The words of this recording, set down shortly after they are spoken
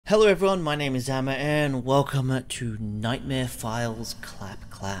Hello everyone, my name is Szamer and welcome to Nightmare Files Clap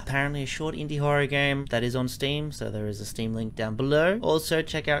Clap. Apparently a short indie horror game that is on Steam, so there is a Steam link down below. Also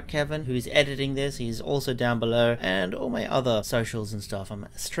check out Kevin, who is editing this, he's also down below, and all my other socials and stuff. I'm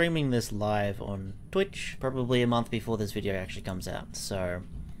streaming this live on Twitch, probably a month before this video actually comes out, so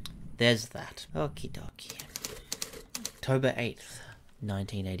there's that. Okie dokie. October 8th.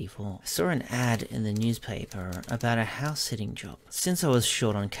 1984. I saw an ad in the newspaper about a house sitting job. Since I was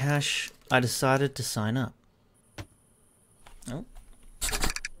short on cash, I decided to sign up. Oh.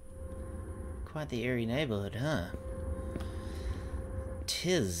 Quite the eerie neighborhood, huh?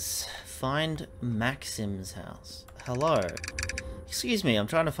 Tis. Find Maxim's house. Hello. Excuse me, I'm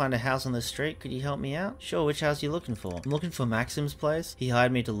trying to find a house on the street. Could you help me out? Sure, which house are you looking for? I'm looking for Maxim's place. He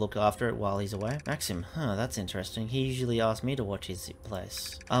hired me to look after it while he's away. Maxim, huh, that's interesting. He usually asks me to watch his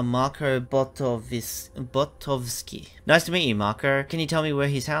place. Marko Botovsky. Nice to meet you, Marko. Can you tell me where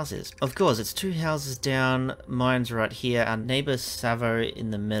his house is? Of course, it's 2 houses down. Mine's right here. Our neighbor Savo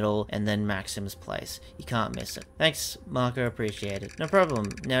in the middle, and then Maxim's place. You can't miss it. Thanks, Marko, appreciate it. No problem.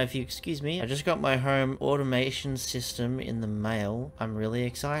 Now, if you excuse me, I just got my home automation system in the mail. I'm really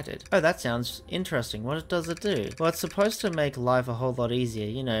excited. Oh, that sounds interesting. What does it do? Well, it's supposed to make life a whole lot easier.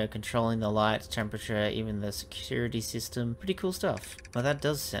 You know, controlling the lights, temperature, even the security system. Pretty cool stuff. Well, that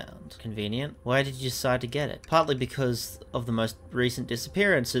does sound convenient. Why did you decide to get it? Partly because of the most recent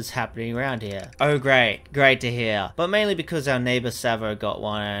disappearances happening around here. Oh, great. Great to hear. But mainly because our neighbor Savo got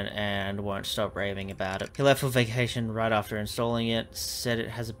one and won't stop raving about it. He left for vacation right after installing it, said it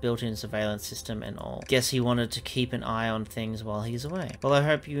has a built-in surveillance system and all. Guess he wanted to keep an eye on things while he's away. Well, I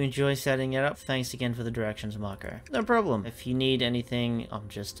hope you enjoy setting it up. Thanks again for the directions, Marko. No problem. If you need anything, I'm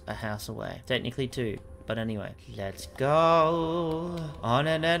just a house away. Technically 2. But anyway, let's go on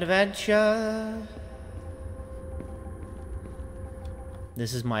an adventure.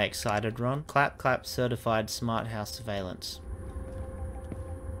 This is my excited run. Clap Clap certified smart house surveillance.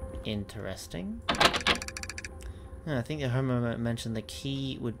 Interesting. I think the homeowner mentioned the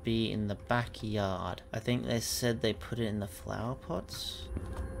key would be in the backyard. I think they said they put it in the flower pots.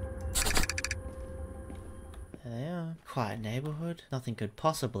 There they are. Quiet neighborhood. Nothing could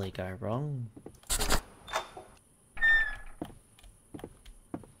possibly go wrong.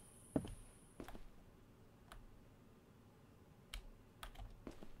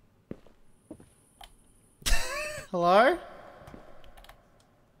 Hello?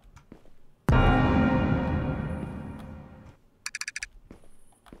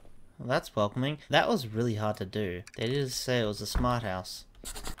 Well, that's welcoming. That was really hard to do. They did say it was a smart house.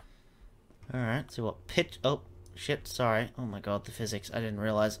 Alright, so what pitch? Oh, shit, sorry. Oh my god, the physics. I didn't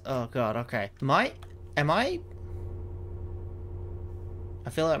realize. Oh god, okay. Am I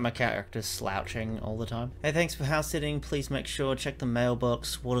feel like my character's slouching all the time. Hey, thanks for house sitting. Please make sure check the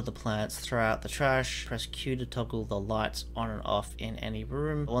mailbox, water the plants, throw out the trash, press Q to toggle the lights on and off in any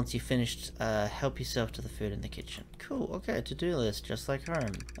room. Once you've finished, help yourself to the food in the kitchen. Cool, okay, to-do list, just like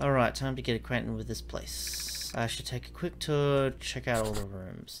home. Alright, time to get acquainted with this place. I should take a quick tour, check out all the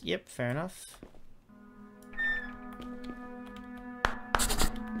rooms. Yep, fair enough.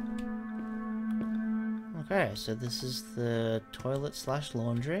 Okay, so this is the toilet slash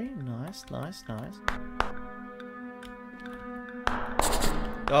laundry. Nice, nice, nice.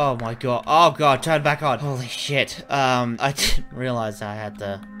 Oh my god. Oh god, turn back on. Holy shit. I didn't realize I had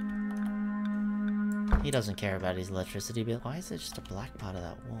the... He doesn't care about his electricity bill. Why is there just a black part of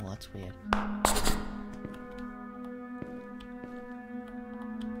that wall? That's weird.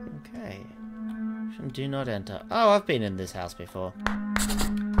 Okay. Do not enter. Oh, I've been in this house before.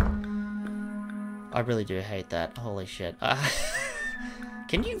 I really do hate that. Holy shit.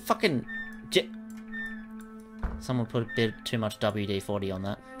 Can you fucking... Someone put a bit too much WD-40 on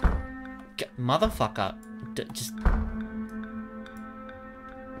that. Motherfucker. Just...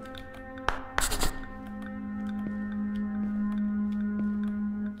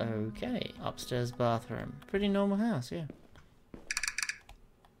 Okay. Upstairs bathroom. Pretty normal house, yeah.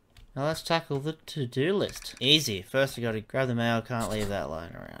 Now let's tackle the to-do list. Easy. First we gotta grab the mail. Can't leave that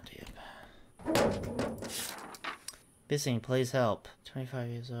lying around here. Missing, please help. 25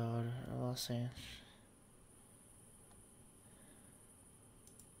 years old, Los Angeles.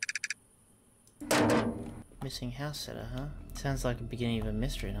 Missing house sitter, huh? Sounds like the beginning of a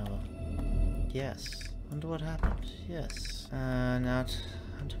mystery novel. Yes. Wonder what happened. Yes. Now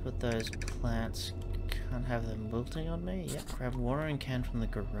to put those plants. Can't have them wilting on me. Yep. Grab watering can from the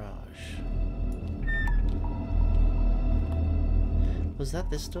garage. Was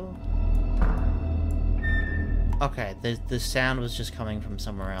that this door? Okay, the sound was just coming from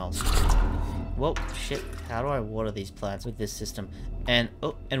somewhere else. Whoa, shit. How do I water these plants with this system? And,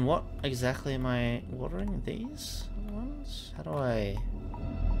 oh, and what exactly am I watering? These ones? How do I...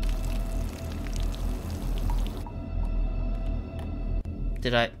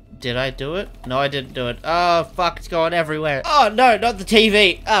 Did I do it? No, I didn't do it. Oh, fuck, it's going everywhere. Oh, no, not the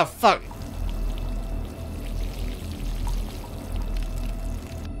TV. Oh, fuck.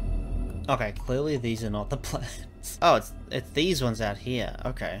 Okay, clearly these are not the plants. Oh, it's these ones out here.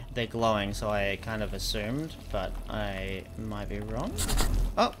 Okay, they're glowing, so I kind of assumed, but I might be wrong.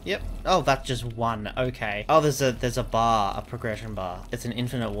 Oh, yep. Oh, that's just one. Okay. Oh, there's a bar, a progression bar. It's an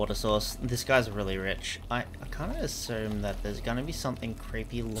infinite water source. This guy's really rich. I kind of assume that there's gonna be something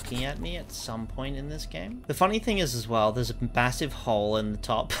creepy looking at me at some point in this game. The funny thing is as well, there's a massive hole in the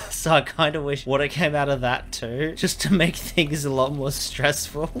top, so I kind of wish water came out of that too, just to make things a lot more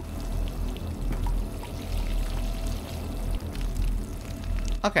stressful.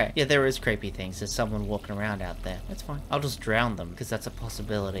 Okay, yeah, there is creepy things. There's someone walking around out there. That's fine. I'll just drown them, because that's a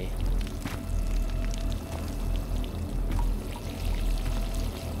possibility.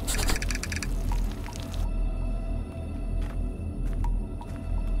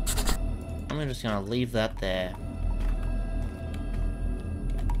 I'm just gonna leave that there.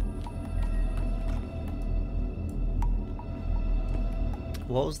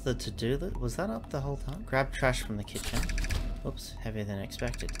 What was the to-do list? Was that up the whole time? Grab trash from the kitchen. Oops, heavier than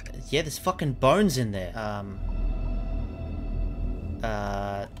expected. Yeah, there's fucking bones in there.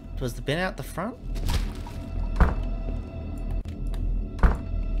 Was the bin out the front?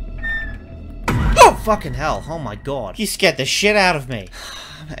 Oh, fucking hell. Oh my god. You scared the shit out of me.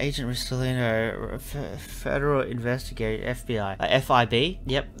 I'm Agent Ristolino, Federal Investigator, FBI. FIB?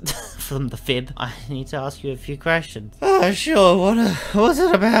 Yep, from the FIB. I need to ask you a few questions. Oh, sure, what's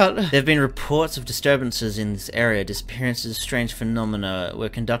it about? There have been reports of disturbances in this area, disappearances, strange phenomena. We're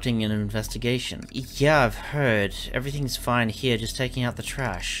conducting an investigation. Yeah, I've heard. Everything's fine here, just taking out the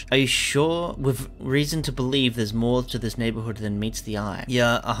trash. Are you sure? With reason to believe there's more to this neighborhood than meets the eye.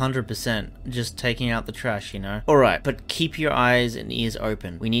 Yeah, 100%. Just taking out the trash, you know? Alright, but keep your eyes and ears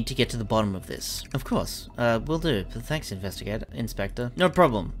open. We need to get to the bottom of this. Of course. Will do. Thanks, Inspector. No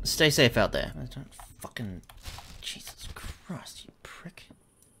problem. Stay safe out there. I don't fucking... Jesus Christ, you prick.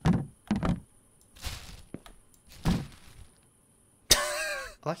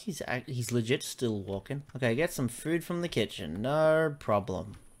 Like he's legit still walking. Okay, get some food from the kitchen. No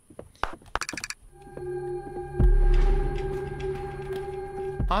problem.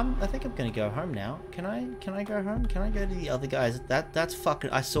 I think I'm gonna go home now. Can I go home? Can I go to the other guys? That's fucking...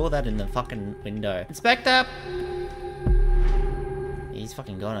 I saw that in the fucking window. Inspector! He's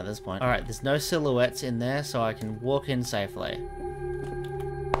fucking gone at this point. Alright, there's no silhouettes in there, so I can walk in safely.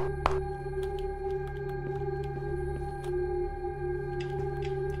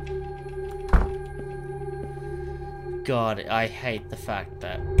 God, I hate the fact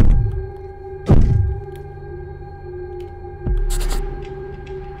that...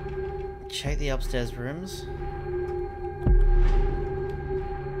 Check the upstairs rooms.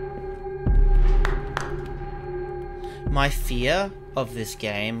 My fear of this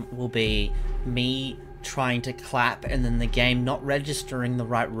game will be me trying to clap and then the game not registering the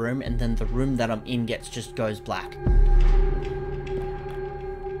right room and then the room that I'm in just goes black.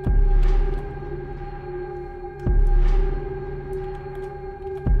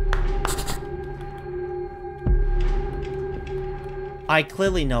 I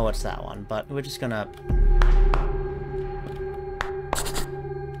clearly know it's that one, but we're just gonna...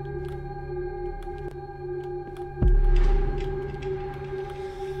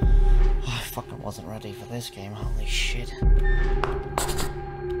 Oh, I fucking wasn't ready for this game, holy shit.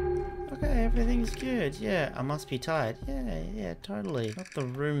 Okay, everything's good, yeah, I must be tired. Yeah, totally. Not the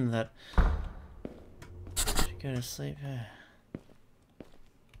room that... Should go to sleep here.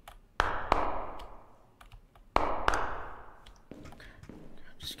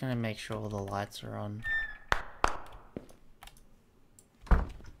 Just gonna make sure all the lights are on.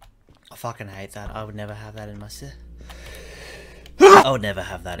 I fucking hate that. I would never have that in my I would never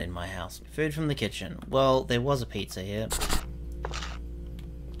have that in my house. Food from the kitchen. Well, there was a pizza here.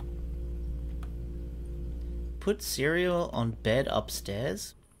 Put cereal on bed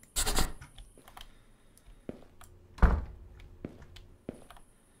upstairs.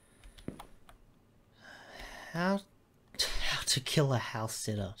 How to kill a house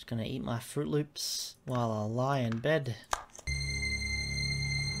sitter. Just gonna eat my Fruit Loops while I lie in bed.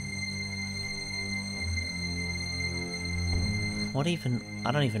 What even...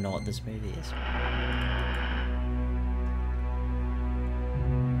 I don't even know what this movie is.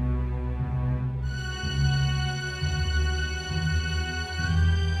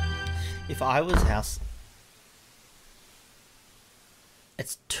 If I was house...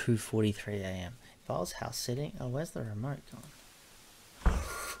 It's 2:43 a.m. If I was house sitting... Oh, where's the remote gone?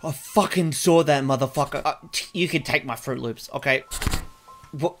 I fucking saw that motherfucker. You can take my Fruit Loops, okay?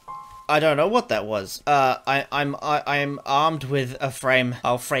 What? I don't know what that was. I'm armed with a frame.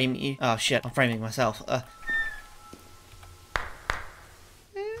 I'll frame you. Oh shit, I'm framing myself.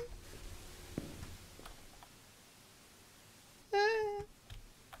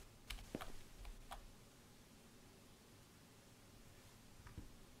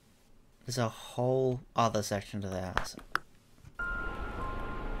 There's a whole other section to the house.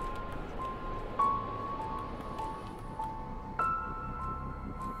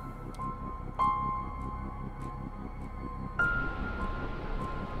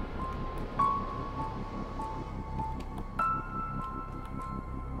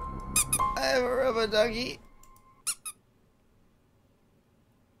 I have a rubber ducky.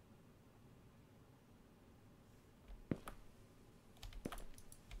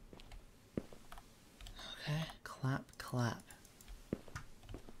 Okay, clap, clap.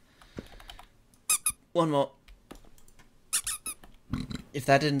 One more. If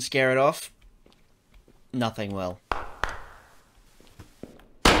that didn't scare it off, nothing will.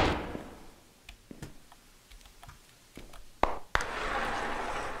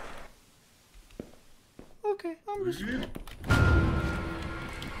 Okay, I'm just...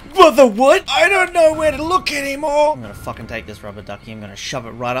 What the what? I don't know where to look anymore! I'm gonna fucking take this rubber ducky, I'm gonna shove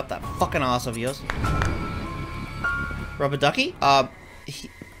it right up that fucking ass of yours. Rubber ducky?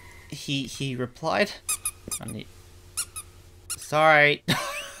 He replied. I need... Sorry.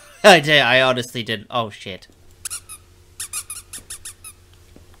 I honestly did. Oh shit.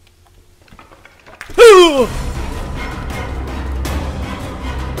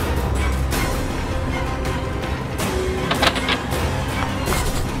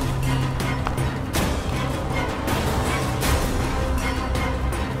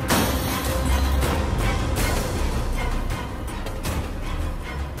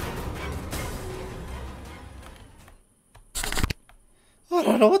 I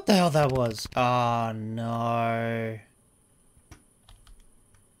don't know what the hell that was. Oh no.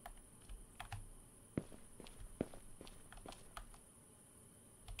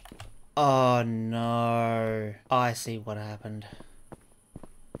 Oh no. I see what happened.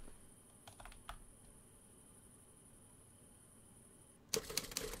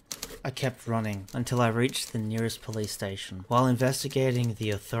 I kept running until I reached the nearest police station. While investigating,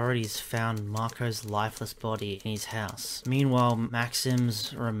 the authorities found Marco's lifeless body in his house. Meanwhile,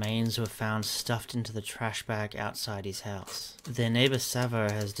 Maxim's remains were found stuffed into the trash bag outside his house. Their neighbor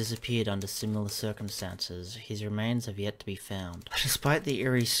Szamer has disappeared under similar circumstances. His remains have yet to be found. Despite the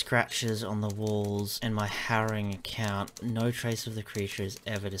eerie scratches on the walls and my harrowing account, no trace of the creature is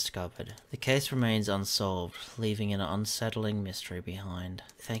ever discovered. The case remains unsolved, leaving an unsettling mystery behind.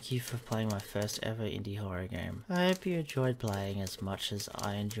 Thank you for playing my first ever indie horror game. I hope you enjoyed playing as much as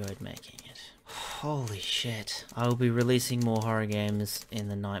I enjoyed making it. Holy shit. I will be releasing more horror games in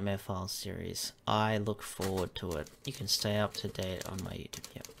the Nightmare Files series. I look forward to it. You can stay up to date on my YouTube.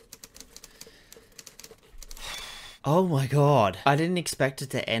 Yep. Oh my god. I didn't expect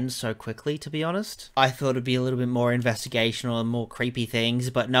it to end so quickly, to be honest. I thought it'd be a little bit more investigational and more creepy things,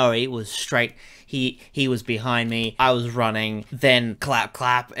 but no, it was straight. He was behind me, I was running, then clap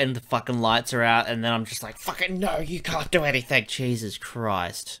clap, and the fucking lights are out, and then I'm just like, fucking no, you can't do anything. Jesus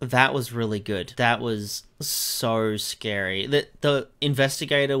Christ. That was really good. That was so scary. The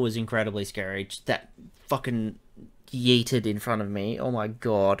investigator was incredibly scary. Just that fucking yeeted in front of me. Oh my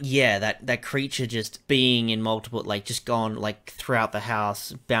god. Yeah, that creature just being in multiple, like, just gone, like, throughout the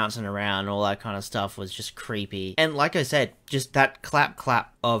house, bouncing around, all that kind of stuff was just creepy. And like I said, just that clap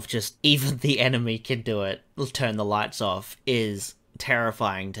clap of just even the enemy can do it, turn the lights off, is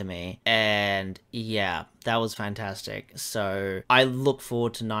terrifying to me. And yeah, that was fantastic. So I look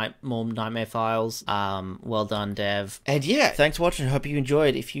forward to more Nightmare Files. Well done, dev. And yeah, thanks for watching. Hope you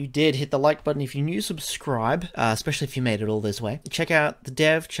enjoyed. If you did, hit the like button. If you're new, subscribe, especially if you made it all this way. Check out the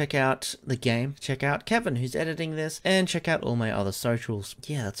dev, check out the game, check out Kevin, who's editing this, and check out all my other socials.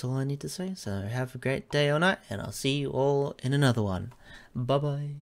 Yeah, that's all I need to say. So have a great day or night, and I'll see you all in another one. Bye bye.